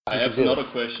I you have can do. another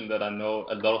question that I know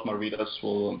a lot of my readers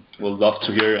will love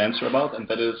to hear your answer about, and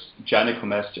that is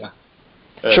gynecomastia.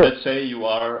 Sure. Let's say you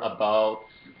are about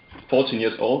 14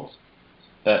 years old,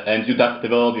 and you develop,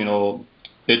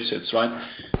 digits, right?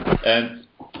 And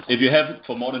if you have it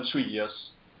for more than 3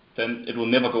 years, then it will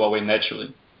never go away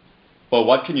naturally. But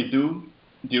what can you do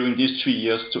during these 3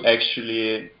 years to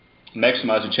actually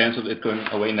maximize the chance of it going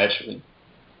away naturally?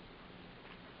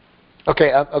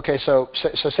 Okay. So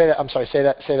say that. I'm sorry. Say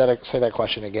that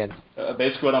question again.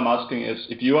 Basically, what I'm asking is,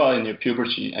 if you are in your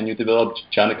puberty and you develop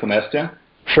gynecomastia,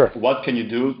 sure, what can you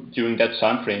do during that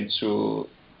time frame to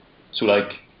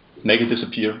like make it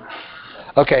disappear?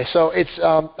 Okay. So it's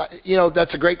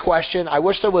that's a great question. I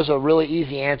wish there was a really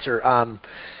easy answer.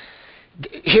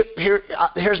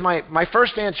 Here's my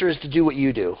first answer is to do what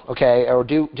you do, okay, or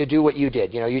do what you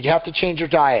did. You have to change your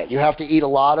diet. You have to eat a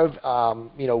lot of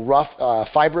rough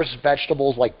fibrous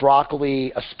vegetables like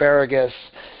broccoli, asparagus,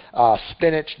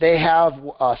 spinach. They have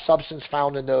a substance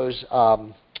found in those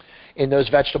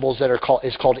vegetables that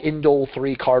is called indole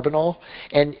 3-carbinol.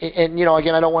 And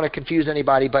again, I don't want to confuse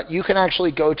anybody, but you can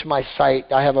actually go to my site.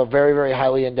 I have a very, very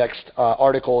highly indexed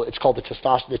article. It's called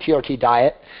the TRT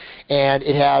diet. And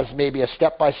it has maybe a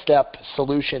step-by-step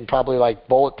solution, probably like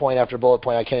bullet point after bullet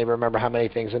point. I can't even remember how many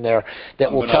things in there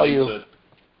that will tell you.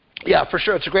 Yeah, for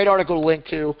sure. It's a great article to link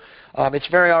to. It's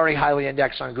very already highly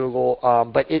indexed on Google,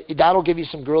 but that'll give you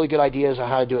some really good ideas on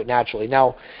how to do it naturally.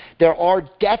 Now, there are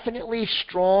definitely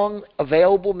strong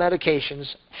available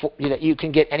medications that you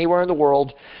can get anywhere in the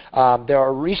world. There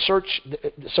are research.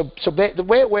 So the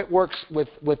way it works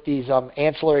with these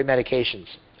ancillary medications,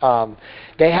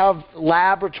 they have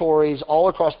laboratories all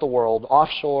across the world,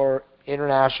 offshore,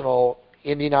 international,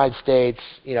 in the United States,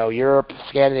 Europe,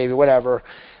 Scandinavia, whatever,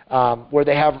 where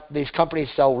they have these companies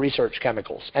sell research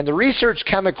chemicals. And the research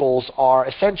chemicals are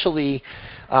essentially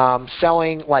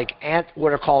selling like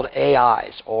what are called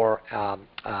AIs, or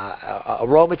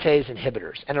aromatase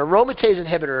inhibitors. An aromatase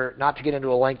inhibitor, not to get into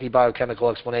a lengthy biochemical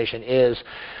explanation, is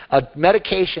a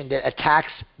medication that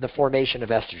attacks the formation of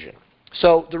estrogen.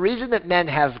 So the reason that men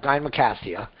have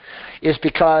gynecomastia is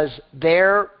because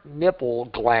their nipple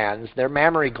glands, their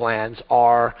mammary glands,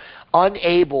 are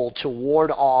unable to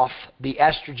ward off the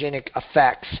estrogenic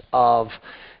effects of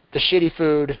the shitty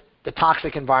food, the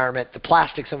toxic environment, the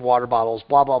plastics in water bottles,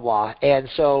 blah, blah, blah. And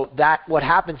so what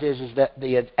happens is that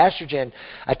the estrogen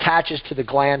attaches to the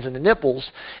glands and the nipples,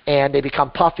 and they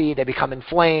become puffy, they become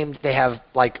inflamed, they have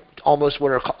like almost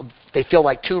what are called, they feel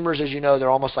like tumors, as you know. They're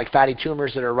almost like fatty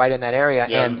tumors that are right in that area.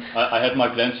 Yeah, and I had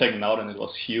my gland taken out, and it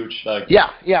was huge.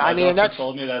 Yeah. I mean, that's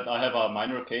told me that I have a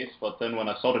minor case, but then when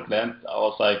I saw the gland, I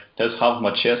was like, "That's half my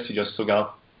chest he just took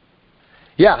out."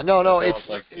 Yeah, no,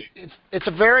 it's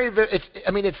a very,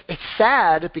 it's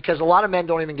sad because a lot of men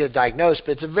don't even get it diagnosed,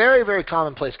 but it's a very, very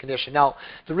commonplace condition. Now,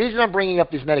 the reason I'm bringing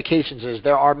up these medications is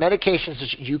there are medications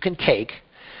that you can take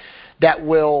that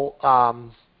will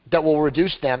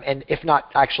reduce them, and if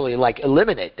not actually like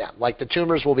eliminate them, like the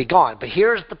tumors will be gone. But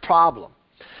here's the problem.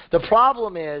 The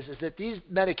problem is that these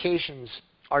medications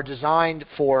are designed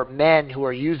for men who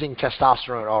are using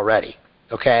testosterone already.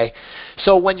 Okay?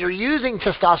 So when you're using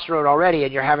testosterone already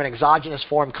and you have an exogenous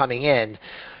form coming in,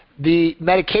 the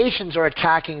medications are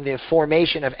attacking the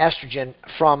formation of estrogen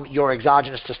from your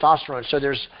exogenous testosterone. So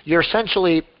you're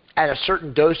essentially at a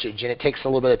certain dosage, and it takes a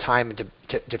little bit of time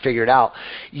to figure it out.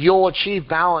 You'll achieve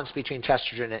balance between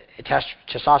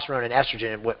testosterone and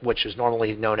estrogen, which is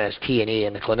normally known as T&E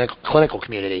in the clinical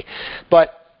community.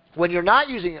 But when you're not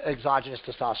using exogenous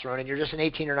testosterone and you're just an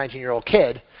 18 or 19-year-old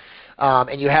kid,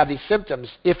 and you have these symptoms,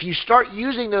 if you start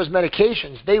using those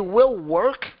medications, they will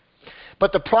work,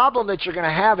 but the problem that you're going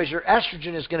to have is your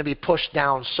estrogen is going to be pushed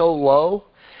down so low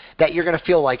that you're going to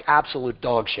feel like absolute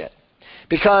dog shit.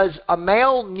 Because a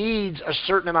male needs a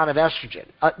certain amount of estrogen.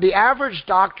 The average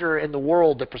doctor in the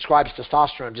world that prescribes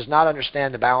testosterone does not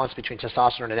understand the balance between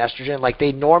testosterone and estrogen. Like,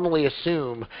 they normally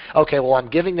assume, okay, well, I'm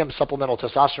giving them supplemental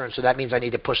testosterone, so that means I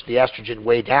need to push the estrogen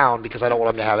way down because I don't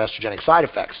want them to have estrogenic side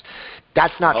effects.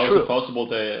 That's not true. How is it possible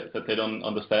that they don't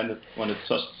understand it when it's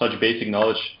such basic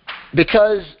knowledge?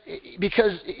 Because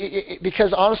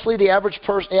honestly, the average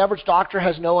doctor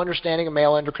has no understanding of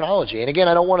male endocrinology. And again,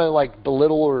 I don't want to like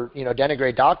belittle or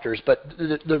denigrate doctors, but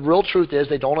the real truth is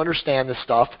they don't understand this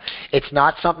stuff. It's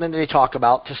not something that they talk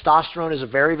about. Testosterone is a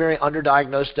very, very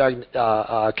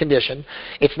underdiagnosed condition.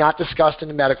 It's not discussed in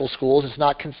the medical schools. It's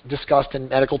not discussed in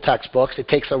medical textbooks. It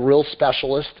takes a real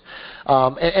specialist.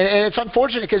 And it's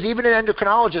unfortunate because even an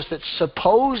endocrinologist that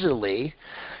supposedly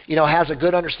has a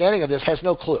good understanding of this has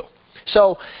no clue.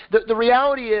 So the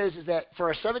reality is that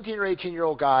for a 17 or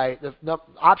 18-year-old guy, the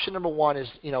option number one is,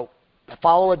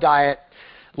 follow a diet,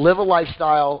 live a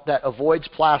lifestyle that avoids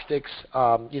plastics.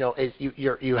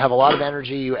 You have a lot of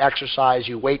energy, you exercise,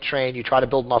 you weight train, you try to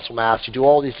build muscle mass, you do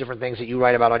all these different things that you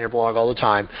write about on your blog all the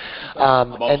time.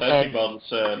 About plastic bottles,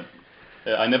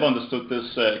 I never understood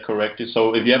this correctly.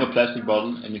 So if you have a plastic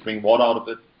bottle and you drink water out of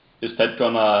it, is that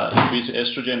going to increase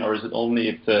estrogen, or is it only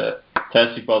if the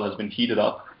plastic bottle has been heated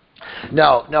up?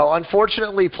 No.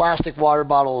 Unfortunately, plastic water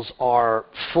bottles are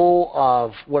full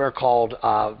of what are called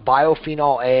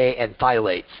biophenol A and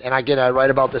phthalates. And again, I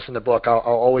write about this in the book. I'll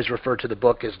always refer to the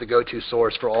book as the go-to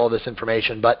source for all this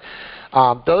information. But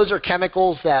those are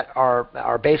chemicals that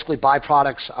are basically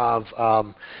byproducts of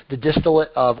the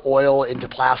distillate of oil into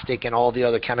plastic and all the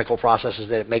other chemical processes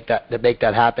that make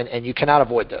that happen. And you cannot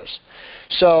avoid those.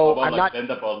 So I'm not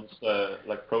blender bottles,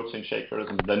 like protein shakers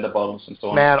and blender bottles and so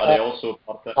on. Man, are they also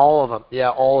part of that? All of them. Yeah,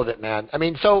 all of it, man. I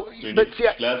mean, so but see,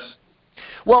 glass?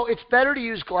 Well, it's better to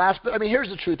use glass, but I mean, here's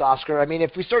the truth, Oscar. I mean,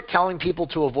 if we start telling people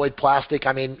to avoid plastic,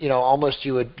 I mean, almost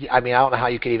you would. I mean, I don't know how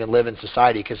you could even live in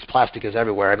society because plastic is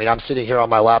everywhere. I mean, I'm sitting here on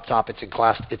my laptop; it's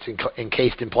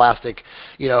encased in plastic.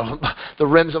 The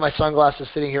rims of my sunglasses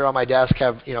sitting here on my desk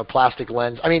have plastic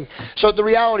lens. I mean, so the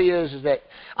reality is that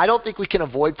I don't think we can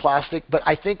avoid plastic, but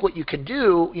I think what you can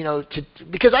do,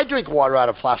 because I drink water out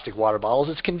of plastic water bottles,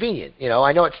 it's convenient.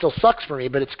 I know it still sucks for me,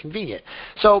 but it's convenient.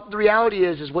 So the reality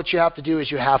is what you have to do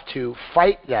is you have to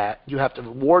fight that. You have to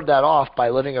ward that off by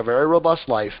living a very robust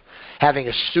life, having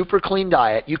a super clean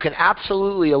diet. You can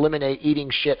absolutely eliminate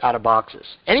eating shit out of boxes.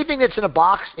 Anything that's in a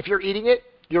box, if you're eating it,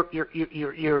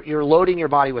 you're loading your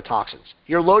body with toxins.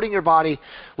 You're loading your body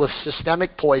with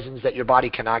systemic poisons that your body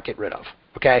cannot get rid of.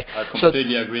 Okay? I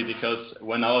completely agree, because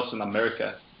when I was in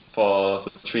America for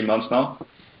 3 months now,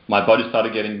 my body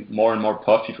started getting more and more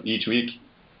puffy each week.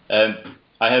 And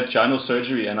I had gyno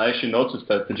surgery, and I actually noticed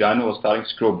that the gyno was starting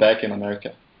to grow back in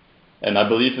America. And I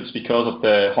believe it's because of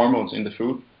the hormones in the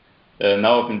food.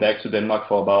 Now I've been back to Denmark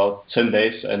for about 10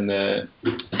 days, and the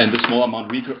small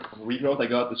amount of regrowth I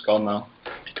got is gone now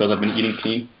because I've been eating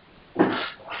clean.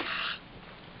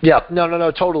 Yeah,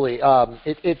 no, totally.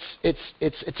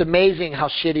 It's amazing how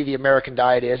shitty the American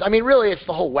diet is. I mean, really, it's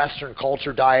the whole Western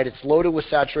culture diet. It's loaded with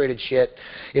saturated shit.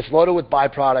 It's loaded with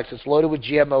byproducts. It's loaded with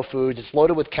GMO foods. It's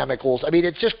loaded with chemicals. I mean,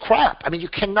 it's just crap. I mean, you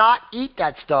cannot eat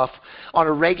that stuff on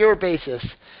a regular basis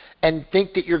and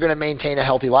think that you're going to maintain a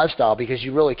healthy lifestyle, because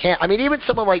you really can't. I mean, even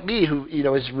someone like me who,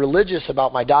 is religious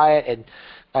about my diet and,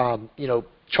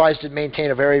 tries to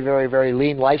maintain a very, very, very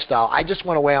lean lifestyle. I just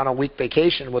went away on a week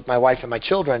vacation with my wife and my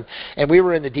children, and we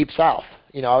were in the deep south.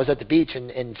 I was at the beach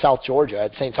in South Georgia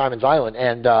at St. Simon's Island,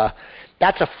 and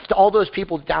all those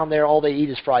people down there, all they eat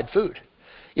is fried food.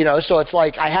 So it's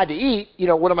like I had to eat.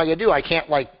 What am I going to do? I can't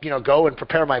go and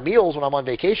prepare my meals when I'm on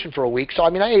vacation for a week. So I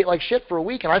mean, I ate like shit for a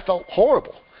week, and I felt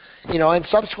horrible. And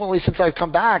subsequently, since I've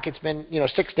come back, it's been,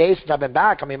 6 days since I've been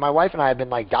back. I mean, my wife and I have been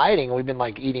dieting. We've been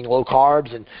eating low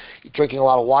carbs and drinking a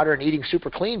lot of water and eating super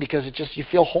clean, because you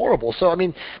feel horrible. So, I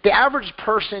mean, the average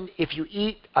person, if you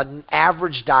eat an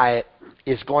average diet,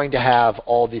 is going to have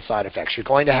all these side effects. You're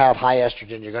going to have high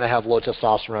estrogen. You're going to have low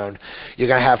testosterone. You're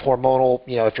going to have hormonal,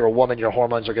 if you're a woman, your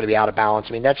hormones are going to be out of balance.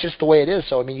 I mean, that's just the way it is.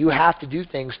 So, I mean, you have to do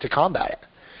things to combat it.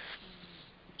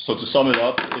 So to sum it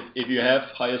up, if you have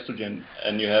high estrogen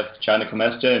and you have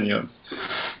gynecomastia in your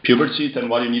puberty, then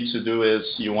what you need to do is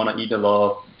you want to eat a lot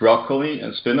of broccoli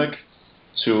and spinach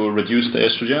to reduce the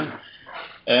estrogen,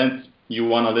 and you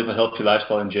want to live a healthy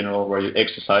lifestyle in general, where you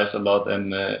exercise a lot,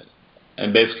 and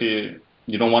basically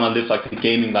you don't want to live like the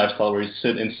gaming lifestyle where you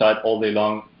sit inside all day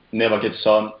long, never get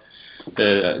sun,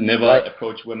 never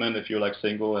approach women if you're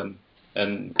single, and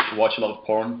watch a lot of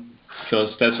porn.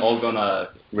 Because that's all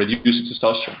gonna reduce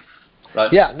your testosterone, right?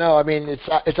 Yeah, no, I mean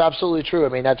it's absolutely true. I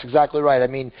mean, that's exactly right. I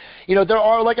mean, there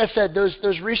are, like I said,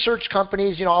 those research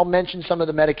companies. I'll mention some of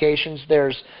the medications.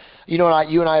 There's, you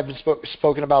and I have been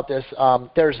spoken about this.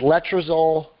 There's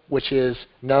letrozole, which is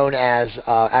known as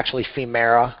actually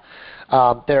Femara.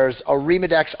 There's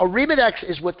Arimidex. Arimidex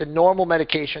is what the normal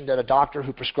medication that a doctor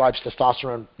who prescribes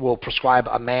testosterone will prescribe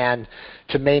a man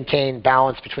to maintain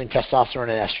balance between testosterone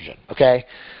and estrogen. Okay,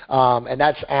 and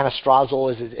that's anastrozole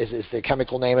is the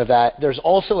chemical name of that. There's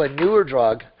also a newer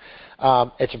drug.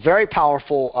 It's a very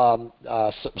powerful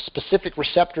specific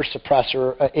receptor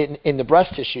suppressor in the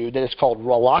breast tissue that is called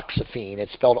raloxifene.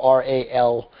 It's spelled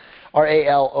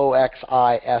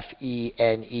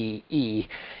Raloxifenee,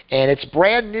 and it's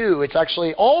brand new. It's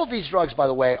actually, all of these drugs, by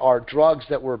the way, are drugs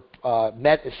that were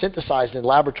synthesized in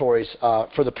laboratories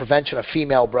for the prevention of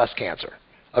female breast cancer.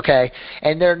 Okay,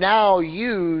 and they're now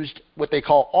used what they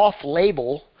call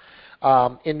off-label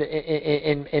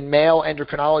in male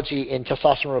endocrinology in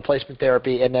testosterone replacement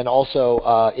therapy, and then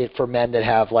also for men that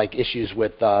have like issues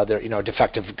with their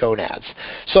defective gonads.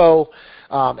 So.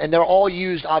 And they're all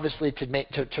used, obviously,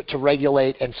 to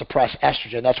regulate and suppress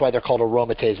estrogen. That's why they're called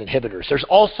aromatase inhibitors. There's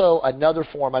also another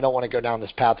form. I don't want to go down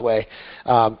this pathway.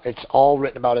 It's all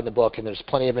written about in the book, and there's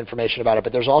plenty of information about it.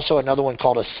 But there's also another one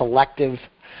called a selective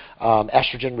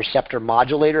estrogen receptor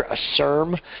modulator, a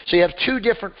SERM. So you have two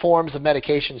different forms of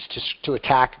medications to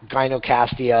attack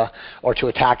gynocastia or to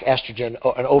attack estrogen,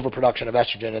 or an overproduction of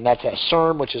estrogen, and that's a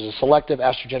SERM, which is a selective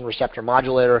estrogen receptor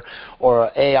modulator,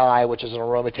 or AI, which is an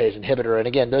aromatase inhibitor. And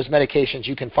again, those medications,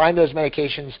 you can find those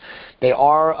medications. They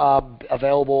are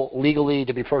available legally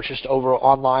to be purchased over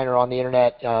online or on the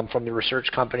internet from the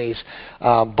research companies.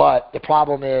 But the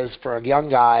problem is, for a young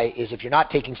guy, is if you're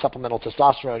not taking supplemental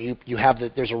testosterone, you have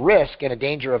there's a risk and a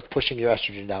danger of pushing your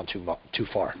estrogen down too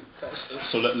far.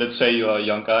 So let's say you're a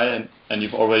young guy and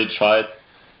you've already tried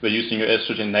reducing your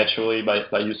estrogen naturally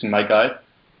by using my guide.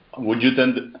 Would you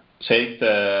then take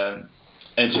the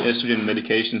anti-estrogen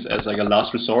medications as like a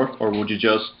last resort, or would you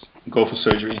just go for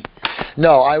surgery?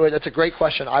 No, I would. That's a great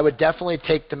question. I would definitely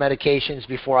take the medications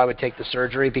before I would take the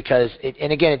surgery because,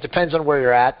 and again, it depends on where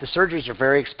you're at. The surgeries are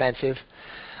very expensive.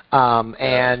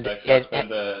 And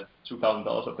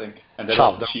 $2,000, I think. And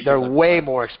they're way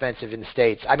more expensive in the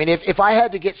States. I mean, if I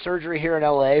had to get surgery here in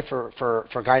LA for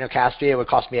gynocastia, it would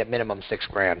cost me at minimum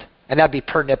 $6,000, and that'd be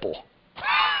per nipple.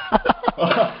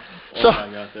 So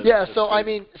I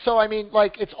mean,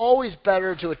 like, it's always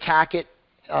better to attack it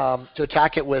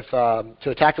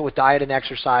with diet and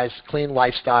exercise, clean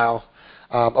lifestyle,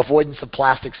 avoidance of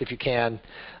plastics if you can.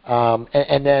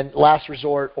 And then last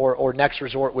resort or next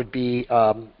resort would be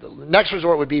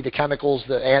the chemicals,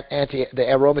 the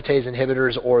aromatase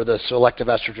inhibitors or the selective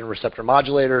estrogen receptor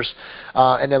modulators,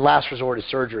 and then last resort is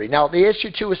surgery. Now the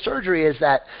issue too with surgery is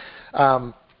that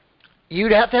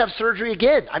you'd have to have surgery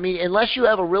again. I mean, unless you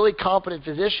have a really competent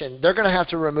physician, they're going to have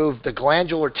to remove the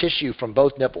glandular tissue from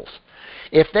both nipples.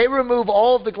 If they remove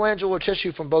all of the glandular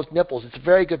tissue from both nipples, it's a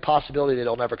very good possibility that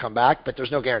it'll never come back, but there's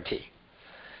no guarantee.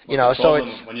 The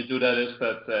problem when you do that is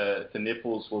that the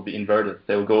nipples will be inverted.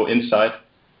 They will go inside.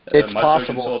 It's my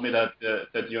possible. surgeon told me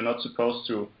that you're not supposed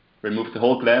to remove the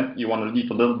whole gland. You want to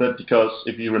leave a little bit, because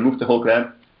if you remove the whole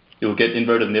gland, you'll get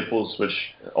inverted nipples, which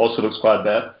also looks quite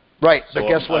bad. Right, so but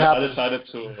guess what happens? I decided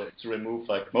to remove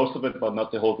like most of it, but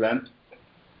not the whole gland.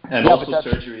 And also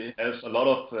surgery has a lot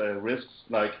of risks.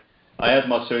 Like, I had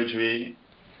my surgery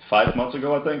 5 months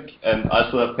ago, I think, and I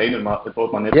still have pain in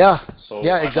both my nipples.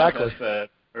 Yeah, exactly. I have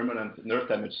permanent nerve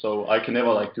damage, so I can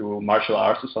never like do martial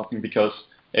arts or something, because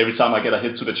every time I get a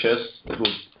hit to the chest, it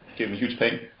will give me huge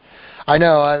pain. I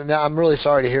know. I'm really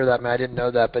sorry to hear that, man. I didn't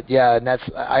know that, but yeah, and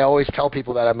I always tell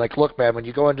people that. I'm like, look, man, when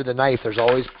you go under the knife, there's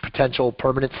always potential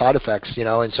permanent side effects,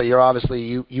 and so you're obviously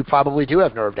you probably do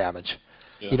have nerve damage.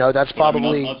 Yeah. That's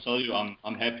probably. I'll tell you,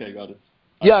 I'm happy I got it.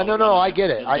 Yeah, no, I get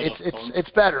it.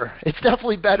 It's better. It's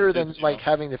definitely better than like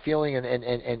having the feeling and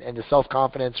the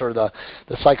self-confidence or the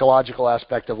psychological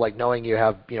aspect of like knowing you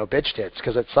have bitch tits,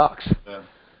 because it sucks. Yeah.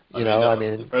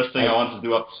 The first thing I want to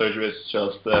do after surgery is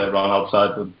just run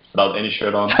outside without any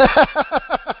shirt on.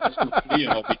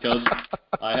 Because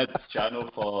I had Gino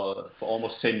for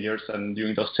almost 10 years, and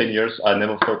during those 10 years, I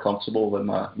never felt comfortable with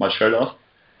my shirt off.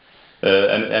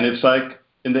 And it's like,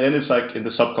 in the end, it's like in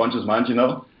the subconscious mind,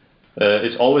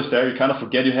 it's always there. You kind of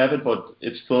forget you have it, but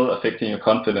it's still affecting your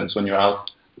confidence when you're out.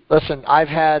 Listen, I've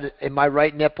had, in my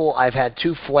right nipple, I've had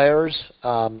 2 flares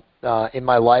in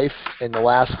my life in the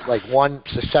last, like, one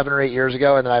 7 or 8 years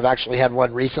ago, and then I've actually had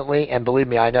one recently, and believe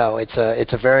me, I know, it's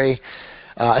a very,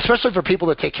 especially for people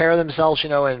that take care of themselves,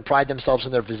 and pride themselves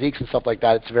in their physiques and stuff like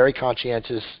that, it's a very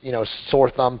conscientious,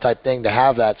 sore thumb type thing to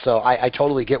have that. So I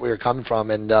totally get where you're coming from,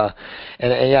 and I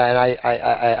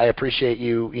appreciate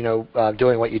you,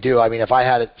 doing what you do. I mean, if I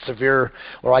had it severe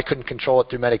or I couldn't control it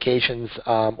through medications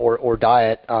or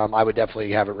diet, I would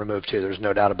definitely have it removed too. There's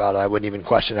no doubt about it. I wouldn't even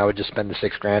question. I would just spend the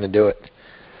 $6,000 and do it.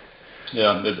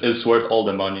 Yeah, it's worth all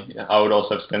the money. I would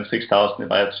also have spent $6,000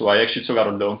 if I had to. I actually took out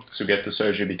a loan to get the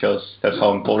surgery because that's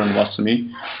how important it was to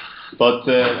me. But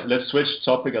let's switch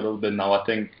topic a little bit now. I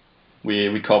think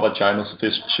we covered Gino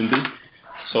sufficiently.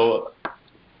 So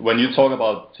when you talk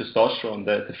about testosterone,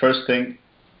 the first thing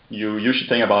you should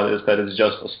think about is that it's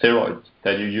just a steroid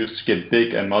that you use to get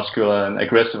big and muscular and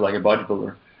aggressive like a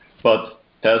bodybuilder. But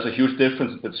there's a huge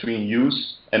difference between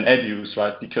use and abuse,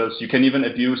 right? Because you can even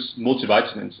abuse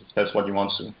multivitamins if that's what you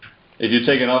want to. If you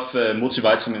take enough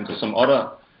multivitamins or some other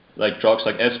like drugs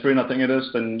like aspirin, I think it is,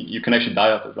 then you can actually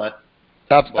die of it, right?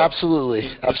 Absolutely.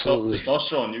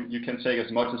 Testosterone, you can take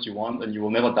as much as you want, and you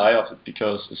will never die of it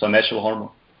because it's a natural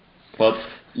hormone. But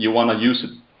you want to use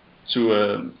it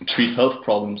to treat health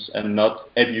problems and not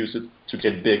abuse it to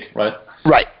get big, right?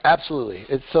 Right. Absolutely.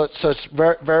 It's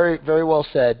very, very, very well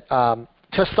said.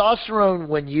 Testosterone,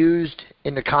 when used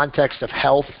in the context of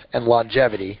health and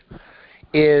longevity,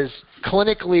 is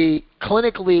clinically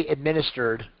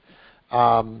administered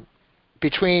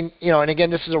between, and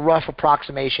again, this is a rough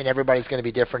approximation. Everybody's going to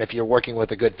be different if you're working with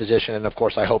a good physician, and of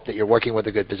course I hope that you're working with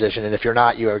a good physician, and if you're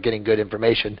not, you are getting good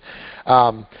information.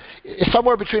 It's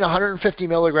somewhere between 150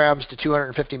 milligrams to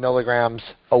 250 milligrams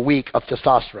a week of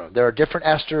testosterone. There are different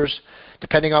esters,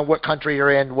 depending on what country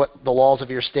you're in, what the laws of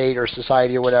your state or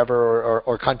society or whatever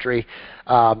or country,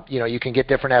 you can get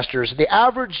different esters. The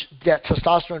average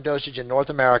testosterone dosage in North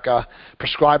America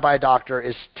prescribed by a doctor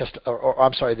is,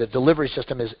 the delivery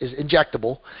system is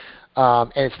injectable,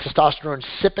 and it's testosterone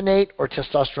cypionate or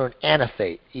testosterone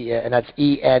anaphate, and that's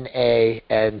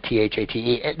ENANTHATE.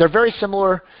 They're very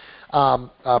similar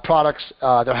products.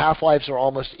 Their half-lives are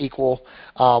almost equal.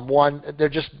 They're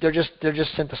just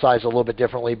synthesized a little bit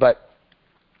differently, but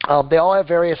they all have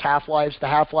various half-lives. The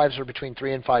half-lives are between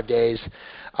 3 and 5 days.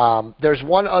 There's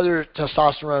one other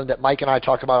testosterone that Mike and I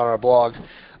talk about on our blog,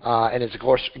 and it's, of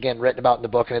course, again, written about in the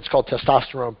book, and it's called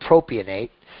testosterone propionate.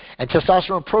 And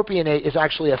testosterone propionate is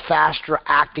actually a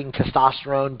faster-acting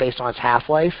testosterone based on its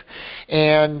half-life.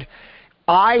 And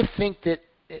I think that,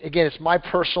 again, it's my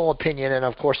personal opinion, and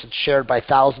of course it's shared by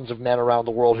thousands of men around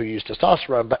the world who use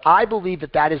testosterone, but I believe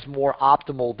that is more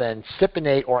optimal than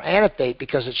cypionate or anaphate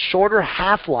because its shorter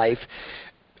half-life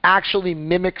actually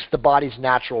mimics the body's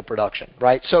natural production,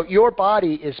 right? So your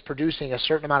body is producing a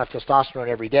certain amount of testosterone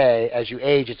every day. As you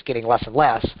age, it's getting less and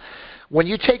less. When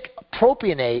you take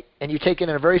propionate and you take it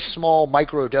in a very small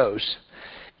micro dose,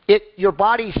 your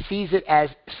body sees it as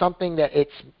something that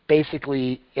it's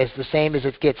basically is the same as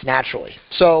it gets naturally.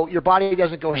 So your body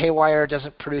doesn't go haywire,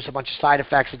 doesn't produce a bunch of side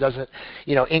effects, it doesn't,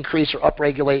 increase or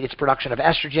upregulate its production of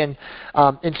estrogen,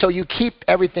 and so you keep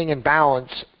everything in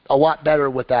balance a lot better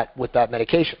with that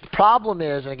medication. The problem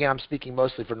is, and again I'm speaking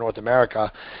mostly for North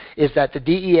America, is that the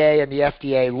DEA and the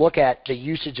FDA look at the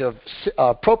usage of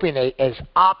propionate as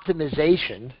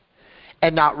optimization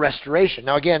and not restoration.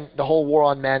 Now, again, the whole war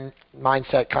on men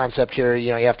mindset concept here,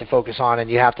 you have to focus on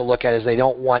and you have to look at is they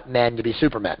don't want men to be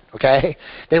supermen, okay?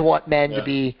 They want men to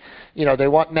be,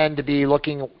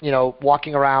 looking,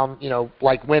 walking around,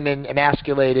 like women,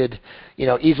 emasculated,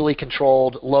 easily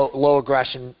controlled, low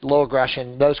aggression,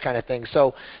 those kind of things.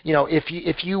 So,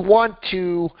 if you want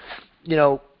to,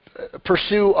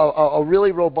 pursue a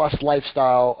really robust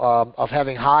lifestyle of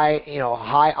having high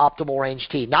optimal range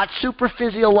T, not super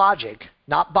physiologic,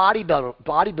 not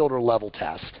bodybuilder level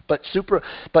test, but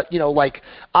like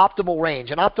optimal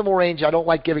range. And optimal range, I don't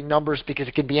like giving numbers because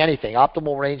it can be anything.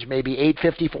 Optimal range may be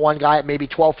 850 for one guy, it may be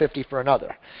 1250 for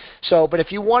another. So, but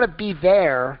if you want to be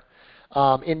there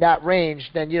in that range,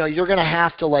 then you're going to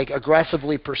have to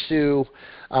aggressively pursue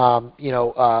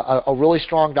a really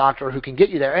strong doctor who can get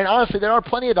you there. And honestly, there are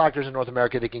plenty of doctors in North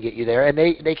America that can get you there, and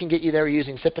they can get you there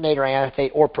using cypionate or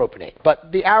anaphate or propionate.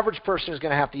 But the average person is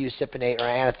going to have to use cypionate or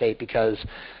anaphate because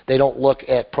they don't look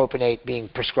at propionate being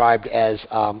prescribed as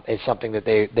something that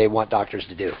they want doctors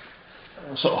to do.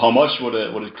 So how much would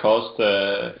it cost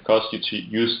you to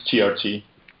use TRT?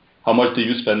 How much do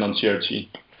you spend on TRT?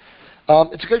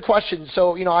 It's a good question.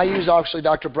 So, I use actually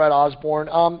Dr. Brett Osborne.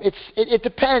 It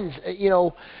depends.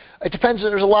 It depends.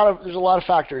 There's a lot of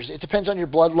factors. It depends on your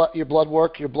blood work,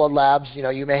 your blood labs.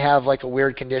 You may have a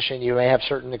weird condition. You may have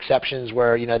certain exceptions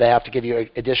where they have to give you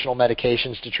additional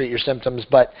medications to treat your symptoms.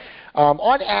 But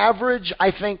on average,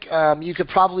 I think you could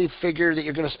probably figure that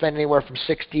you're going to spend anywhere from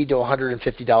 $60 to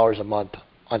 $150 a month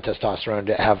on testosterone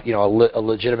to have a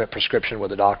legitimate prescription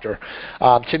with a doctor.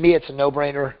 To me, it's a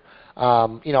no-brainer.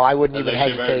 I wouldn't even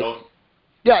hesitate.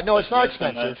 Yeah, no, it's not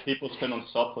expensive. People spend on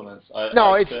supplements.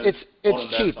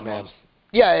 It's cheap, man.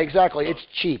 Yeah, exactly. It's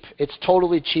cheap. It's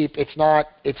totally cheap. It's not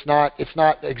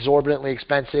exorbitantly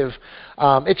expensive.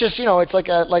 It's just it's like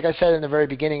I said in the very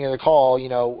beginning of the call.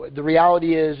 The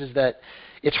reality is that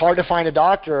it's hard to find a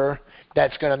doctor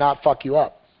that's going to not fuck you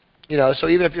up. So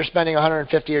even if you're spending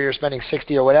 150 or you're spending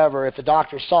 60 or whatever, if the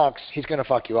doctor sucks, he's going to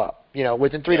fuck you up.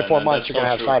 Within 3 to 4 months, you're going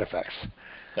to have side effects.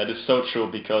 That is so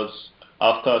true because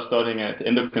after studying at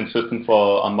endocrine system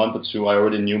for a month or two, I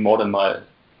already knew more than my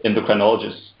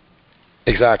endocrinologist.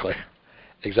 Exactly.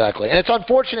 And it's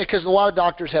unfortunate because a lot of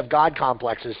doctors have God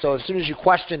complexes. So as soon as you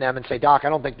question them and say, Doc, I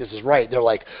don't think this is right, they're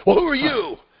like, well, who are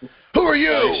you? Who are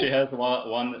you? She has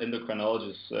one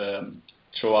endocrinologist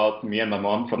throw out me and my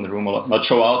mom from the room a lot. Not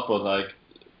throw out, but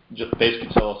just basically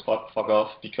tell us fuck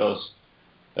off, because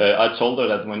I told her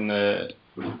that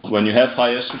when you have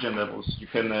high estrogen levels, you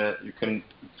can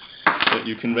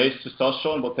raise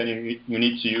testosterone, but then you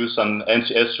need to use an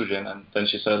anti-estrogen. And then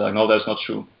she said, like, no, that's not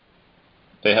true.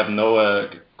 They have no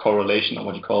correlation, or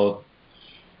what you call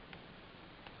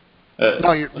it.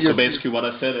 So basically what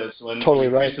I said is, when totally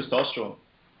you right. increase testosterone,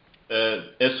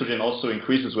 estrogen also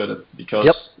increases with it,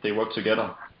 because they work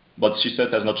together. But she said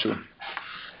that's not true.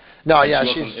 No, and yeah,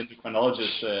 she's an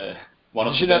endocrinologist.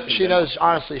 She knows,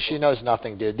 honestly, she knows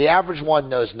nothing, dude. The average one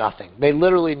knows nothing. They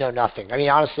literally know nothing. I mean,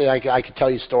 honestly, I could tell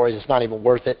you stories. It's not even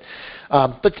worth it.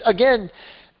 But again,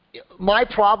 my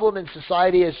problem in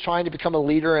society is trying to become a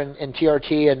leader in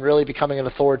TRT and really becoming an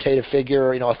authoritative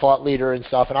figure, a thought leader and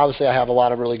stuff. And obviously, I have a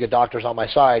lot of really good doctors on my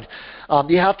side.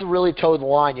 You have to really toe the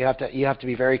line. You have to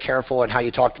be very careful in how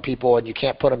you talk to people, and you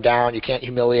can't put them down. You can't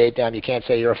humiliate them. You can't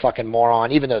say you're a fucking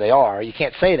moron, even though they are. You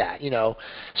can't say that,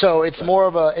 So it's more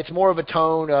of a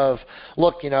tone of,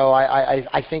 look,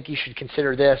 I think you should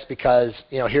consider this because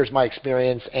here's my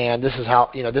experience, and this is how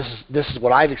this is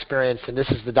what I've experienced, and this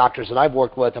is the doctors that I've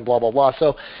worked with, and blah blah blah.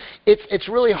 So it's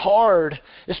really hard,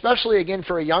 especially again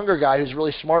for a younger guy who's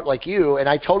really smart like you. And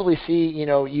I totally see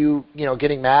you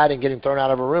getting mad and getting thrown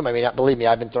out of a room. I mean, believe me,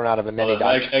 I've been thrown out of many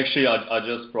times. Actually, I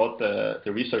just brought the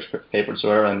research paper to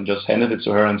her and just handed it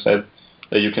to her and said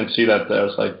that you can see that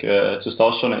there's like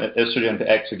testosterone and estrogen, they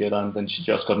act together, and then she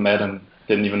just got mad and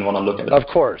didn't even want to look at it. Of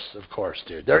course,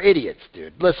 dude. They're idiots,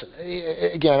 dude. Listen,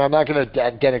 again, I'm not going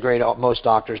to denigrate most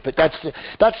doctors, but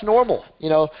that's normal,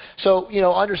 So,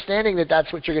 understanding that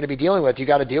that's what you're going to be dealing with, you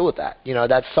got to deal with that.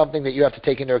 That's something that you have to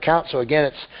take into account. So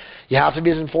again, you have to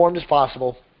be as informed as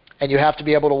possible, and you have to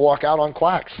be able to walk out on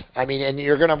quacks. I mean, and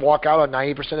you're going to walk out on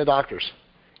 90% of doctors.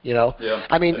 Yeah.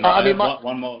 I mean,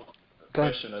 one more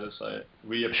question that is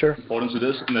really important to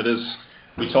this, and that is,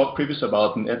 we talked previously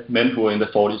about men who are in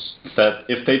their 40s, that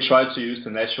if they try to use the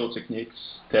natural techniques,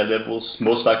 their levels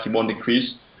most likely won't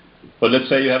increase. But let's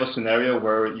say you have a scenario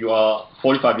where you are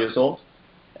 45 years old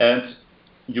and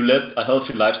you led a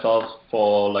healthy lifestyle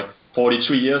for like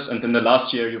 43 years, and then the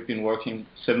last year you've been working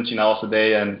 17 hours a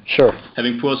day and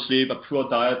having poor sleep, a poor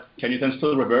diet. Can you then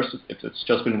still reverse it if it's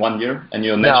just been 1 year and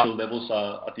your natural levels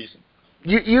are decent?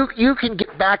 You can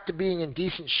get back to being in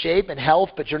decent shape and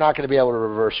health, but you're not going to be able to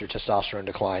reverse your testosterone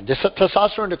decline.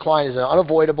 Testosterone decline is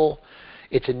unavoidable.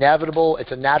 It's inevitable.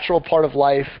 It's a natural part of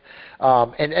life.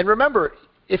 And remember,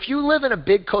 if you live in a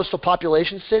big coastal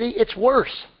population city, it's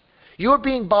worse. You're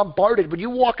being bombarded. When you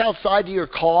walk outside to your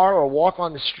car or walk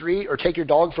on the street or take your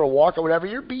dog for a walk or whatever,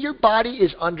 your body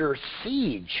is under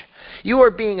siege. You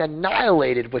are being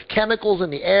annihilated with chemicals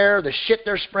in the air, the shit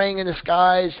they're spraying in the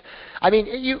skies. I mean,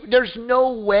 there's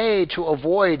no way to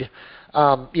avoid,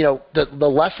 the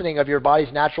lessening of your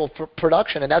body's natural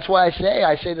production. And that's why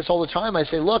I say this all the time. I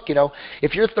say, look,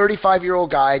 if you're a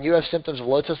 35-year-old guy and you have symptoms of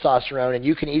low testosterone, and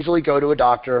you can easily go to a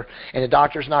doctor, and the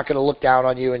doctor's not going to look down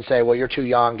on you and say, well, you're too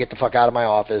young, get the fuck out of my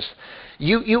office.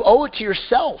 You owe it to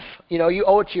yourself. You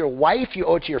owe it to your wife. You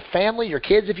owe it to your family, your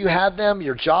kids if you have them,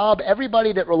 your job,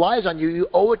 everybody that relies on you. You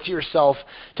owe it to yourself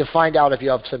to find out if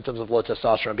you have symptoms of low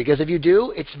testosterone. Because if you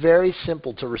do, it's very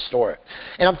simple to restore it.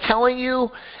 And I'm telling you,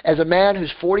 as a man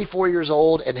who's 44 years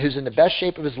old and who's in the best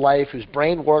shape of his life, whose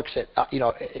brain works at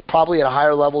probably at a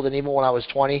higher level than even when I was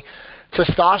 20,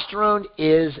 testosterone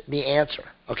is the answer.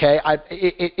 Okay,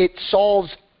 it solves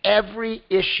every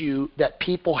issue that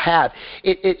people have.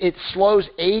 It slows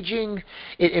aging.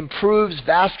 It improves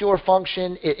vascular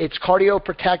function. It's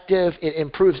cardioprotective. It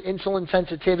improves insulin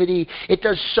sensitivity. It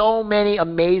does so many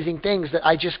amazing things that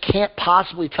I just can't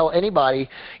possibly tell anybody,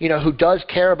 who does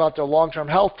care about their long-term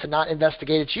health to not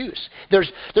investigate its use.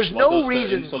 There's no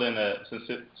reason. What does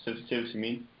insulin sensitivity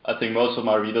mean? I think most of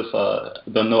my readers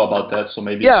don't know about that, so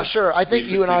maybe. Yeah, sure. I think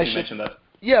you and I should mention that.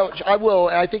 Yeah, I will.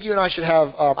 I think you and I should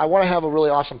have, I want to have a really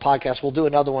awesome podcast. We'll do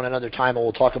another one another time, and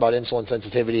we'll talk about insulin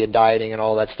sensitivity and dieting and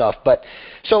all that stuff. But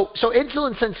so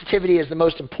insulin sensitivity is the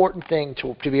most important thing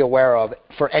to be aware of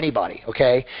for anybody,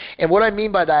 okay? And what I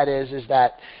mean by that is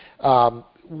that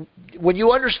when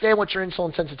you understand what your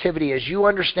insulin sensitivity is, you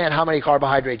understand how many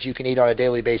carbohydrates you can eat on a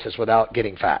daily basis without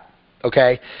getting fat,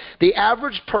 okay? The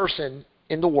average person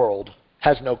in the world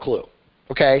has no clue.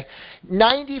 Okay,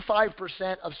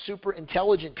 95% of super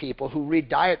intelligent people who read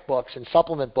diet books and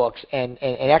supplement books and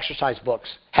exercise books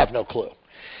have no clue,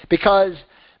 because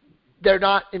they're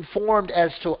not informed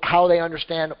as to how they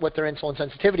understand what their insulin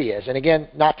sensitivity is. And again,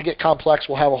 not to get complex,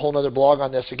 we'll have a whole other blog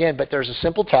on this again, but there's a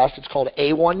simple test. It's called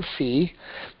A1C,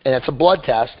 and it's a blood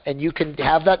test, and you can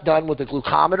have that done with a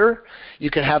glucometer. You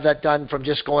can have that done from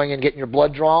just going and getting your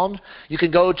blood drawn. You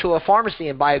can go to a pharmacy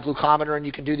and buy a glucometer, and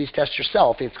you can do these tests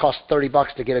yourself. It costs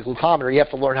 $30 to get a glucometer. You have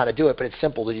to learn how to do it, but it's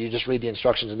simple. You just read the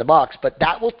instructions in the box. But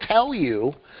that will tell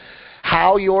you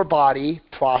how your body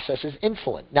processes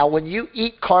insulin. Now, when you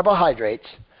eat carbohydrates,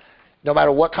 no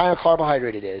matter what kind of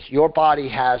carbohydrate it is, your body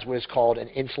has what is called an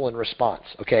insulin response.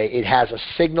 Okay, it has a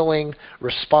signaling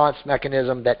response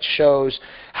mechanism that shows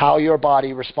how your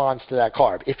body responds to that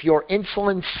carb. If you're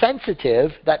insulin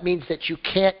sensitive, that means that you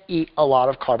can't eat a lot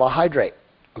of carbohydrate.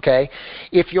 Okay,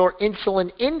 if you're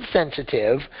insulin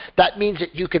insensitive, that means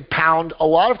that you could pound a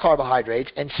lot of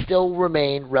carbohydrates and still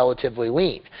remain relatively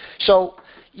lean. So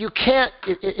you can't,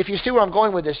 if you see where I'm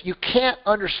going with this, you can't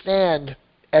understand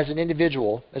as an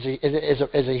individual, as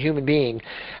a human being,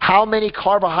 how many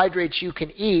carbohydrates you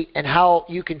can eat and how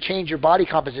you can change your body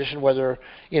composition, whether,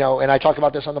 and I talk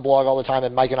about this on the blog all the time,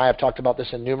 and Mike and I have talked about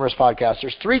this in numerous podcasts.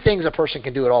 There's three things a person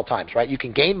can do at all times, right? You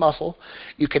can gain muscle,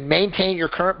 you can maintain your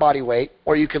current body weight,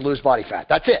 or you can lose body fat.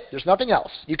 That's it. There's nothing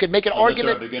else. You can make an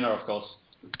argument. You're a beginner, of course.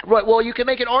 Right. Well, you can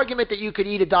make an argument that you could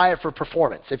eat a diet for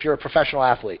performance if you're a professional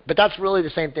athlete, but that's really the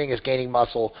same thing as gaining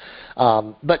muscle.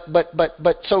 So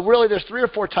really, there's 3 or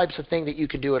 4 types of things that you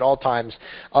can do at all times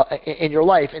in your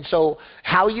life, and so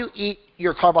how you eat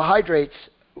your carbohydrates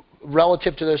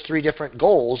relative to those 3 different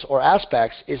goals or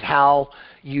aspects is how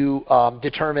you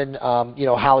determine,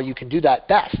 how you can do that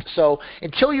best. So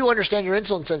until you understand your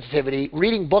insulin sensitivity,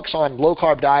 reading books on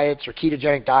low-carb diets or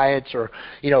ketogenic diets or,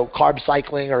 carb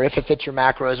cycling or if it fits your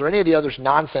macros or any of the other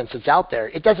nonsense that's out there,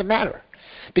 it doesn't matter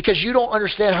because you don't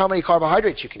understand how many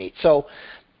carbohydrates you can eat. So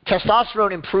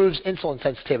testosterone improves insulin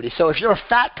sensitivity. So if you're a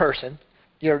fat person,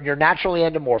 you're naturally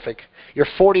endomorphic, you're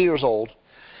 40 years old,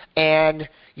 and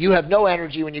you have no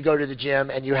energy when you go to the gym,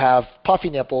 and you have puffy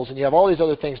nipples, and you have all these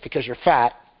other things because you're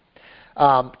fat,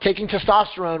 taking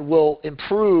testosterone will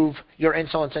improve your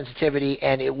insulin sensitivity,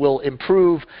 and it will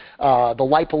improve the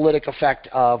lipolytic effect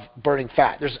of burning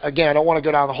fat. Again, I don't want to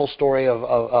go down the whole story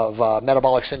of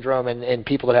metabolic syndrome and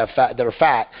people that are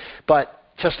fat, but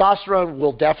testosterone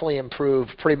will definitely improve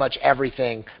pretty much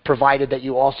everything, provided that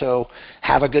you also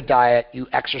have a good diet, you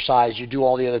exercise, you do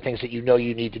all the other things that you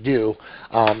need to do.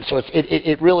 So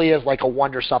it really is like a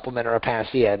wonder supplement or a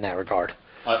panacea in that regard.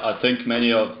 I think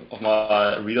many of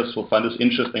my readers will find this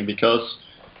interesting because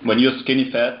when you're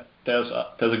skinny fat, there's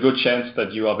a good chance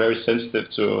that you are very sensitive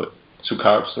to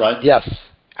carbs, right? Yes,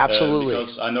 absolutely.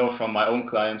 Because I know from my own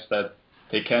clients that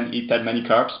they can't eat that many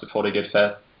carbs before they get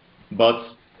fat,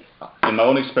 but in my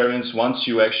own experience, once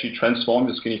you actually transform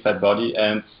your skinny fat body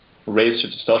and raise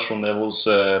your testosterone levels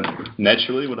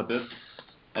naturally with a bit,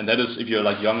 and that is if you're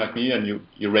like young like me and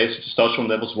you raise your testosterone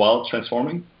levels while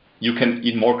transforming, you can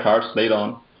eat more carbs later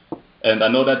on. And I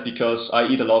know that because I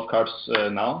eat a lot of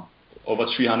carbs now, over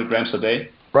 300 grams a day,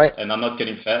 right? And I'm not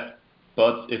getting fat.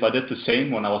 But if I did the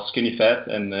same when I was skinny fat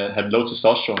and had low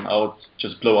testosterone, I would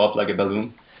just blow up like a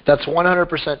balloon. That's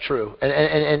 100% true,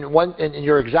 and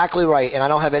you're exactly right, and I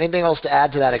don't have anything else to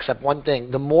add to that except one thing.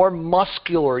 The more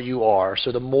muscular you are,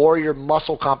 so the more your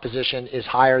muscle composition is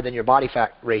higher than your body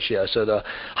fat ratio, so the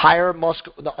higher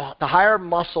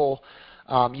muscle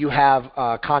you have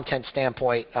content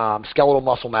standpoint, skeletal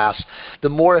muscle mass, the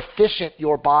more efficient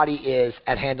your body is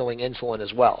at handling insulin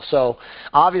as well. So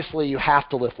obviously you have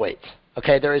to lift weights.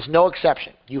 Okay, there is no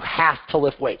exception. You have to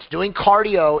lift weights. Doing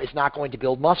cardio is not going to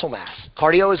build muscle mass.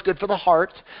 Cardio is good for the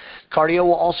heart. Cardio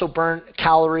will also burn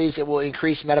calories. It will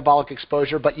increase metabolic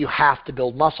exposure, but you have to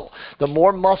build muscle. The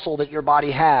more muscle that your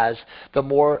body has, the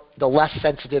less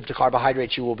sensitive to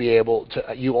carbohydrates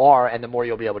you are, and the more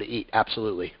you'll be able to eat.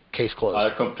 Absolutely. Case closed.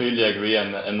 I completely agree,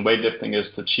 and weightlifting is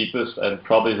the cheapest and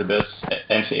probably the best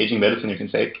anti-aging medicine you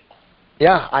can take.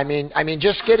 Yeah, I mean,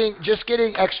 just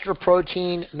getting extra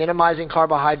protein, minimizing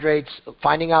carbohydrates,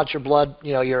 finding out your blood,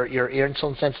 your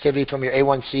insulin sensitivity from your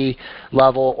A1C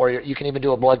level, or you can even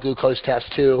do a blood glucose test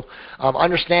too.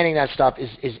 Understanding that stuff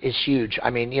is huge. I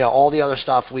mean, all the other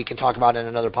stuff we can talk about in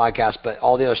another podcast, but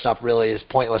all the other stuff really is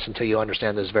pointless until you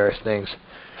understand those various things.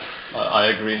 I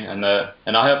agree, and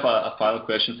I have a final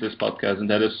question for this podcast, and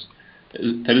that is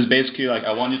basically like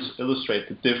I want you to illustrate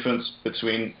the difference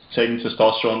between taking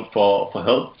testosterone for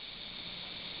health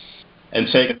and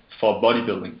taking it for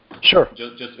bodybuilding. Sure.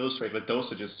 Just illustrate with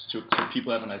dosages so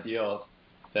people have an idea of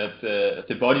that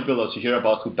the bodybuilders you hear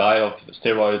about who die of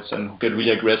steroids and get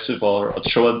really aggressive or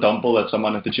throw a dumbbell at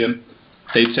someone at the gym,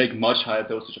 they take much higher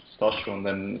dosage of testosterone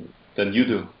than you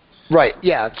do. Right.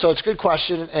 Yeah. So it's a good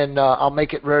question, and I'll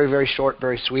make it very, very short,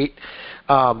 very sweet.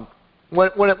 When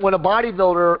a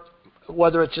bodybuilder,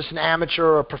 whether it's just an amateur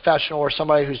or a professional or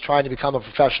somebody who's trying to become a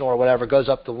professional or whatever, goes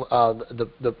up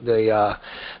the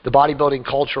bodybuilding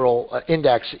cultural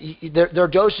index, their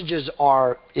dosages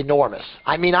are enormous.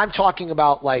 I mean, I'm talking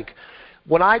about like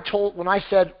when I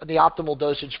said the optimal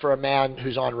dosage for a man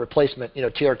who's on replacement,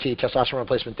 TRT, testosterone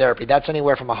replacement therapy, that's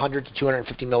anywhere from 100 to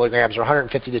 250 milligrams or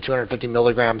 150 to 250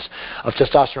 milligrams of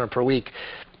testosterone per week.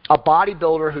 A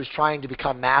bodybuilder who's trying to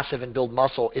become massive and build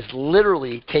muscle is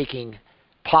literally taking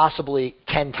possibly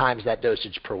 10 times that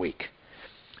dosage per week.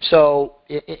 So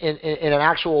in an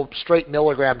actual straight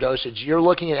milligram dosage, you're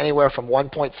looking at anywhere from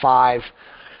 1.5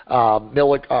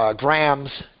 grams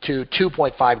to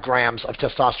 2.5 grams of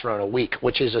testosterone a week,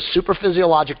 which is a super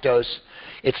physiologic dose.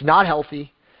 It's not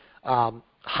healthy.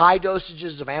 High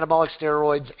dosages of anabolic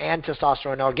steroids and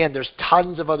testosterone. Now, again, there's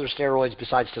tons of other steroids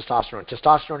besides testosterone.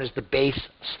 Testosterone is the base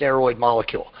steroid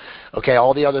molecule. Okay,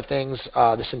 all the other things,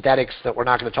 the synthetics that we're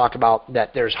not going to talk about,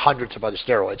 that there's hundreds of other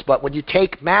steroids. But when you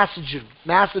take massive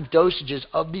dosages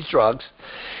of these drugs,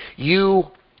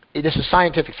 this is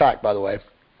scientific fact, by the way,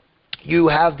 you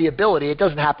have the ability, it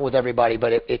doesn't happen with everybody,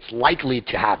 but it's likely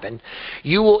to happen,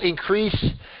 you will increase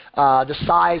the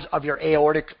size of your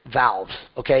aortic valves.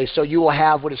 Okay, so you will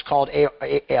have what is called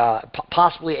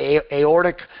possibly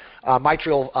aortic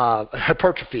mitral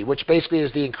hypertrophy, which basically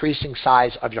is the increasing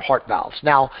size of your heart valves.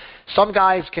 Now, some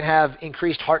guys can have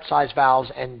increased heart size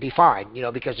valves and be fine,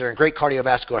 because they're in great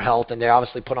cardiovascular health and they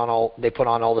obviously put on all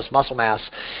this muscle mass,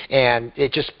 and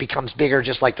it just becomes bigger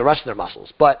just like the rest of their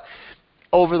muscles. But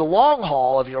over the long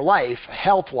haul of your life,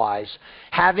 health-wise,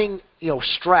 having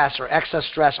stress or excess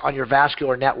stress on your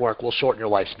vascular network will shorten your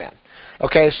lifespan.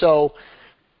 Okay, so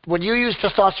when you use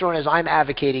testosterone as I'm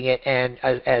advocating it, and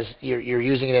as you're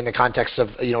using it in the context of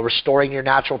restoring your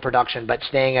natural production but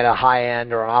staying at a high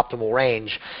end or an optimal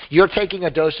range, you're taking a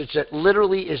dosage that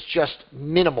literally is just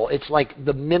minimal. It's like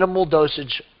the minimal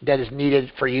dosage that is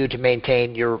needed for you to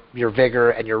maintain your vigor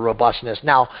and your robustness.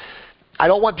 Now, I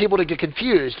don't want people to get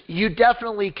confused. You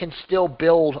definitely can still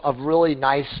build a really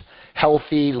nice,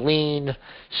 healthy, lean,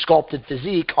 sculpted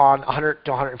physique on 100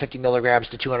 to 150 milligrams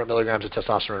to 200 milligrams of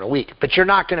testosterone a week. But you're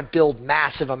not going to build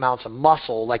massive amounts of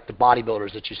muscle like the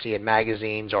bodybuilders that you see in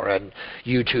magazines or in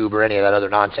YouTube or any of that other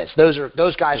nonsense.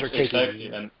 Those guys are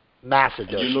taking massive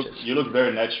dosages. You look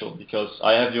very natural, because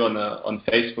I have you on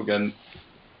Facebook,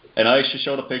 and I actually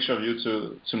showed a picture of you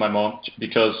to my mom,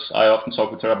 because I often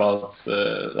talk with her about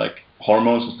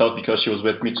hormones and stuff, because she was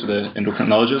with me to the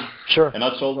endocrinologist. Sure. And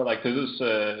I told her, this is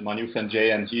my new friend Jay,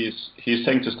 and he's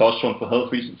taking testosterone for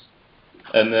health reasons.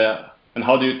 And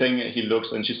how do you think he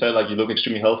looks? And she said, you look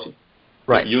extremely healthy.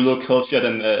 Right. You look healthier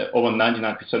than over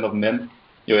 99% of men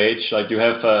your age. You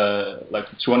have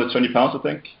 220 pounds, I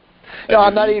think. No,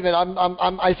 I'm not even.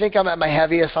 I think I'm at my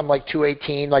heaviest. I'm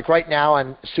 218. Right now,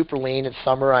 I'm super lean. It's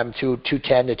summer. I'm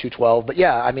 210 to 212. But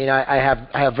yeah, I mean, I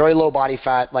have very low body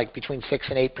fat, between 6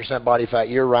 and 8% body fat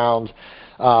year round.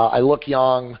 I look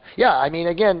young. Yeah, I mean,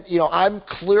 again, I'm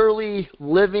clearly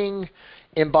living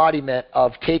embodiment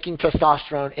of taking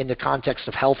testosterone in the context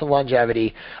of health and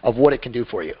longevity, of what it can do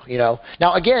for you.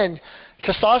 Now, again,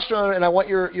 testosterone, and I want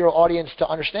your audience to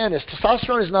understand this,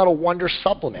 testosterone is not a wonder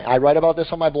supplement. I write about this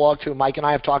on my blog too. Mike and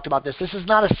I have talked about this. This is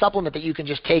not a supplement that you can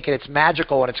just take and it's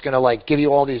magical and it's going to give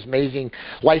you all these amazing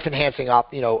life-enhancing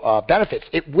benefits.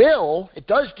 It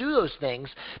does do those things,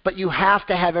 but you have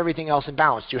to have everything else in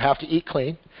balance. You have to eat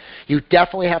clean. You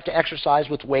definitely have to exercise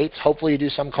with weights. Hopefully you do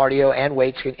some cardio and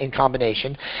weights in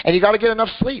combination. And you got to get enough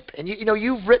sleep. And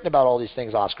you've written about all these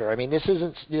things, Oscar. I mean, this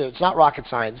isn't, it's not rocket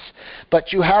science,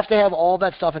 but you have to have all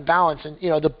that stuff in balance. And,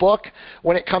 the book,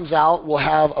 when it comes out, will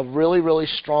have a really, really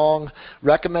strong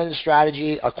recommended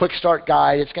strategy, a quick start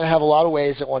guide. It's going to have a lot of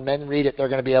ways that when men read it, they're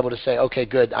going to be able to say, okay,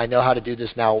 good, I know how to do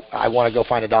this now. I want to go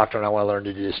find a doctor and I want to learn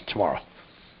to do this tomorrow.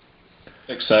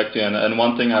 Exactly. And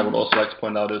one thing I would also like to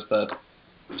point out is that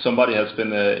somebody has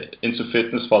been into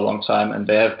fitness for a long time, and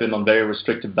they have been on very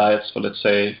restrictive diets for, let's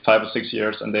say, 5 or 6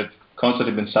 years, and they've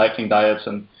constantly been cycling diets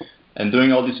and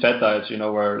doing all these fat diets,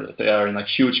 where they are in a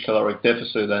huge caloric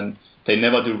deficit and they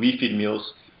never do refeed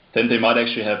meals, then they might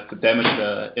actually have damaged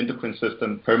the endocrine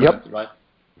system permanently, yep. Right?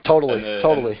 Totally.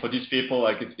 And for these people,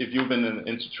 if you've been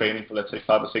into training for, let's say,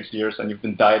 5 or 6 years, and you've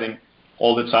been dieting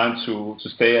all the time to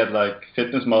stay at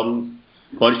fitness model,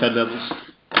 body fat levels,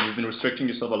 and you've been restricting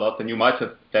yourself a lot, then you might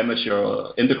have damaged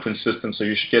your endocrine system, so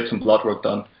you should get some blood work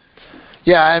done.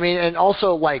 Yeah, I mean, and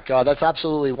also like that's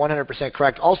absolutely 100%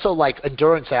 correct. Also, like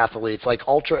endurance athletes, like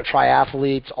ultra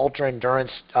triathletes, ultra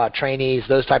endurance trainees,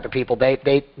 those type of people,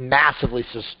 they massively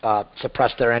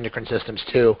suppress their endocrine systems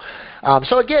too.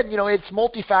 So again, it's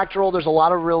multifactorial. There's a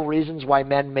lot of real reasons why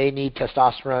men may need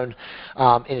testosterone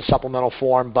in a supplemental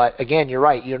form. But again, you're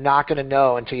right. You're not going to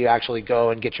know until you actually go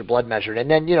and get your blood measured.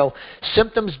 And then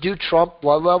symptoms do trump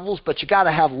blood levels, but you got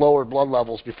to have lower blood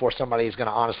levels before somebody is going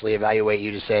to honestly evaluate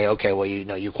you to say, okay, well,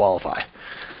 you qualify.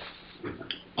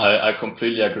 I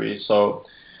completely agree. So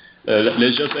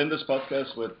let's just end this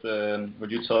podcast with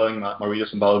you telling my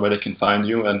readers about where they can find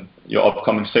you and your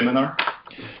upcoming seminar.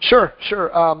 Sure.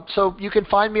 So you can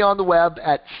find me on the web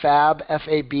at FAB,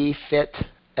 F-A-B, fit,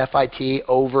 F-I-T,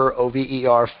 over,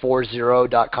 O-V-E-R,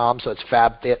 40.com. So it's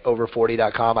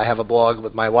fabfitover40.com. I have a blog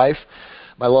with my wife,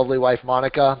 my lovely wife,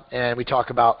 Monica, and we talk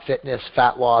about fitness,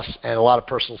 fat loss, and a lot of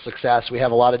personal success. We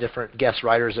have a lot of different guest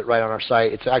writers that write on our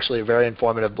site. It's actually a very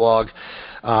informative blog,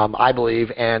 I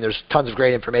believe, and there's tons of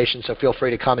great information, so feel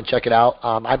free to come and check it out.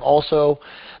 I'm also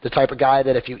the type of guy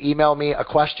that if you email me a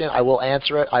question, I will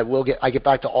answer it. I get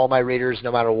back to all my readers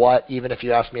no matter what, even if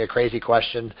you ask me a crazy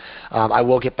question. I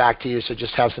will get back to you, so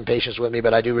just have some patience with me,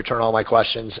 but I do return all my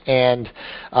questions. And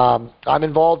I'm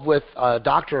involved with a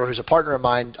doctor who's a partner of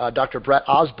mine, Dr. Brett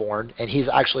Osborne, and he's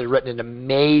actually written an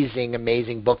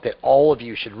amazing book that all of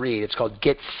you should read. It's called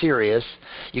Get Serious.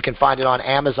 You can find it on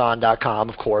Amazon.com,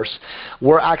 of course.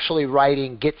 We're actually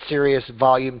writing Get Serious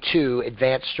Volume 2,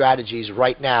 Advanced Strategies,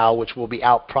 right now, which will be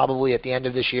out probably at the end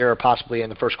of this year or possibly in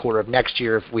the first quarter of next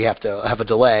year if we have to have a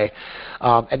delay.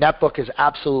 And that book is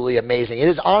absolutely amazing. It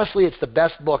is honestly, it's the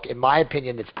best book, in my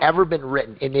opinion, that's ever been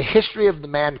written in the history of the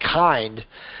mankind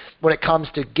when it comes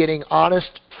to getting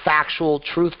honest, factual,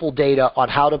 truthful data on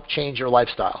how to change your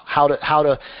lifestyle, how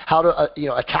to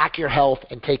attack your health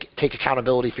and take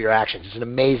accountability for your actions. It's an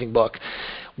amazing book.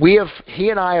 He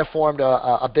and I have formed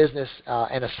a business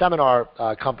and a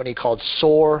seminar company called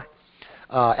SOAR,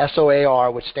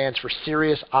 SOAR, which stands for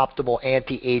Serious Optimal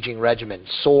Anti-Aging Regimen.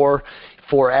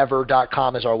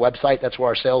 SOARforever.com is our website. That's where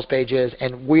our sales page is.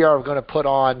 And we are going to put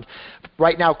on,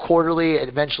 right now, quarterly, and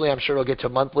eventually I'm sure it'll get to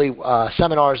monthly,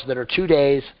 seminars that are 2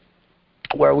 days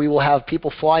where we will have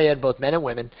people fly in, both men and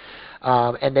women,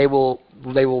 and they will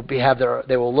have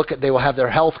their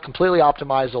health completely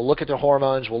optimized. They'll look at their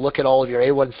hormones. We'll look at all of your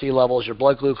A1C levels, your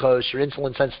blood glucose, your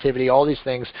insulin sensitivity, all these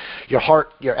things. Your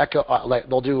heart, your echo.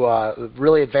 They'll do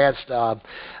really advanced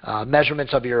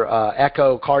measurements of your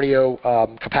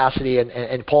echocardio capacity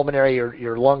and pulmonary,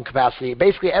 your lung capacity.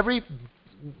 Basically, every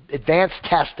advanced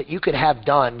test that you could have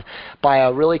done by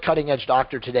a really cutting-edge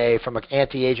doctor today from an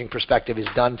anti-aging perspective is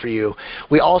done for you.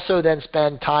 We also then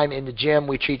spend time in the gym.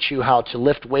 We teach you how to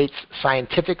lift weights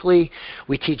scientifically.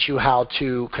 We teach you how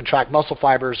to contract muscle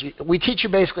fibers. We teach you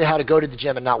basically how to go to the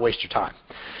gym and not waste your time.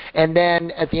 And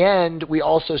then at the end, we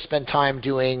also spend time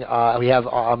doing, we have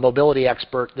a mobility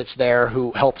expert that's there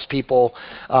who helps people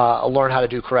learn how to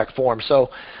do correct form.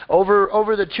 So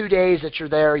over the 2 days that you're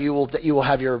there, you will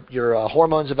have your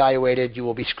hormones evaluated. You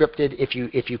will be scripted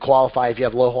if you qualify. If you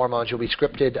have low hormones, you'll be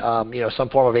scripted, some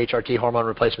form of HRT, hormone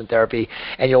replacement therapy,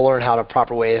 and you'll learn how to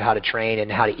proper way how to train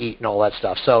and how to eat and all that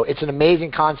stuff. So it's an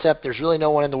amazing concept. There's really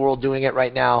no one in the world doing it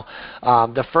right now.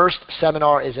 The first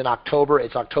seminar is in October.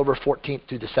 It's October 14th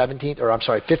through the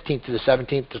 15th to the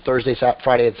 17th, to Thursday,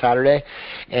 Friday, and Saturday,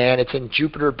 and it's in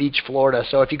Jupiter Beach, Florida.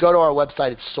 So if you go to our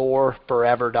website, it's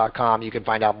soarforever.com. You can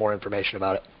find out more information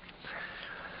about it.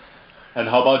 And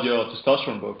how about your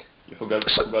testosterone book? You forgot.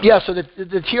 So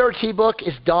the TRT book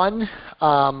is done.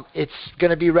 It's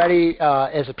going to be ready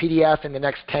as a PDF in the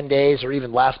next 10 days or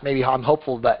even less. Maybe I'm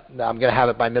hopeful that I'm going to have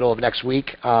it by middle of next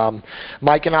week.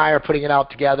 Mike and I are putting it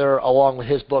out together along with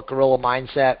his book, Gorilla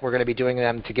Mindset. We're going to be doing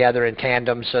them together in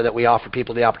tandem so that we offer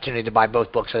people the opportunity to buy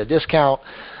both books at a discount.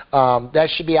 That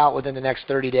should be out within the next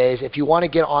 30 days. If you want to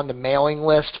get on the mailing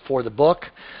list for the book,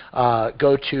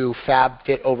 go to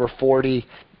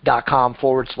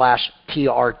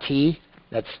fabfitover40.com/TRT.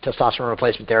 That's testosterone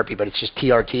replacement therapy, but it's just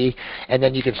TRT. And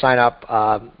then you can sign up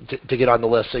to get on the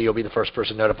list so you'll be the first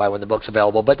person notified when the book's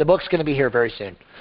available. But the book's going to be here very soon.